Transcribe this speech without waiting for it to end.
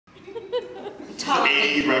Tall.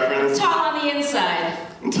 80s reference. Tall on the inside.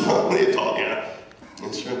 Tall, yeah.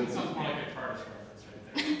 That's true. It sounds more like a TARDIS reference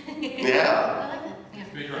right there. Yeah. I like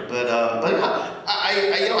that. Yeah. But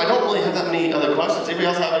yeah, I don't really have that many other questions. Anybody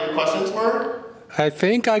else have any questions for her? I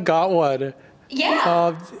think I got one.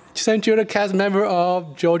 Yeah. Since you're the cast member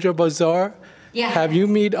of JoJo Bizarre, Yeah. have you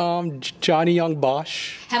met Johnny Young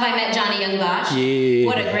Bosch? Have I met Johnny Young Bosch? Yeah.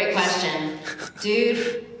 What a great question.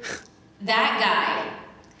 Dude, that guy.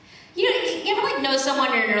 You ever like know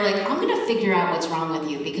someone and you're like, I'm gonna figure out what's wrong with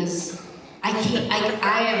you because I can't,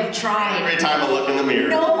 I have tried. Every time I look in the mirror.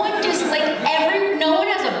 No one just like, no one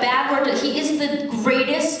has a bad word. He is the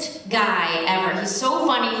greatest guy ever. He's so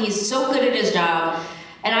funny, he's so good at his job,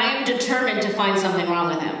 and I am determined to find something wrong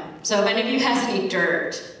with him. So if any of you has any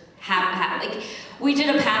dirt, like, we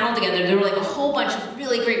did a panel together. There were like a whole bunch of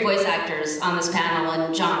really great voice actors on this panel,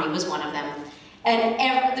 and Johnny was one of them.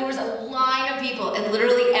 And there was a line of people, and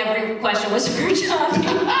literally every question was for Johnny.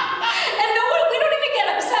 And we don't even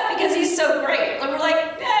get upset because he's so great. Like, we're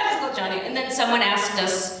like, yeah, I just love Johnny. And then someone asked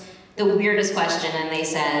us the weirdest question, and they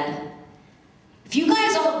said, if you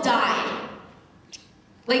guys all died,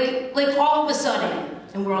 like all of a sudden,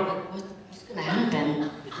 and we're all like, what's gonna happen?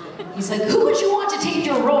 He's like, who would you want to take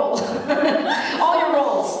your role? All your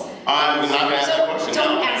roles. I'm not gonna ask that question.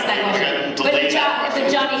 Don't ask that question.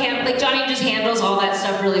 But Johnny just handles all that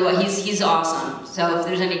stuff really well. He's awesome. So if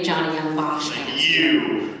there's any Johnny Young Bosch fans.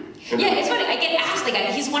 You. Yeah, it's funny. I get asked, like,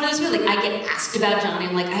 he's one of those people, like, I get asked about Johnny.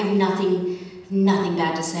 I'm like, I have nothing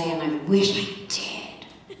bad to say, and I wish I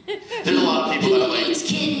did. There's a lot of people that are like, he eats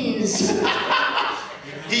kittens.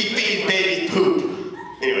 he feeds babies poop.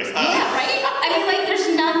 Anyways. Yeah, right? I mean, like,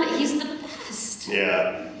 there's nothing. He's the best.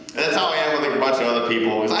 Yeah. And that's how I am with like a bunch of other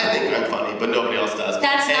people, because I think I'm funny, but nobody else does.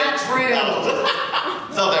 That's not true. No.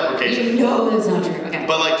 Self-deprecation. You know that's not true. Okay.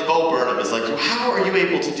 But like Bo Burnham is like, how are you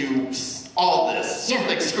able to do all this? Yeah.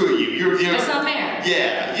 Like, screw you. You're That's not fair.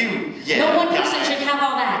 Yeah, no one guy. person should have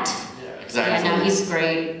all that. Yeah, exactly. Yeah, no, he's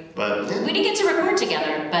great. But yeah. We didn't get to record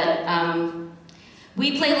together, but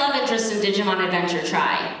we play love interest in Digimon Adventure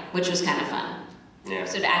Try, which was kind of fun. Yeah.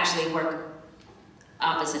 So to actually work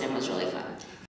opposite him was really fun.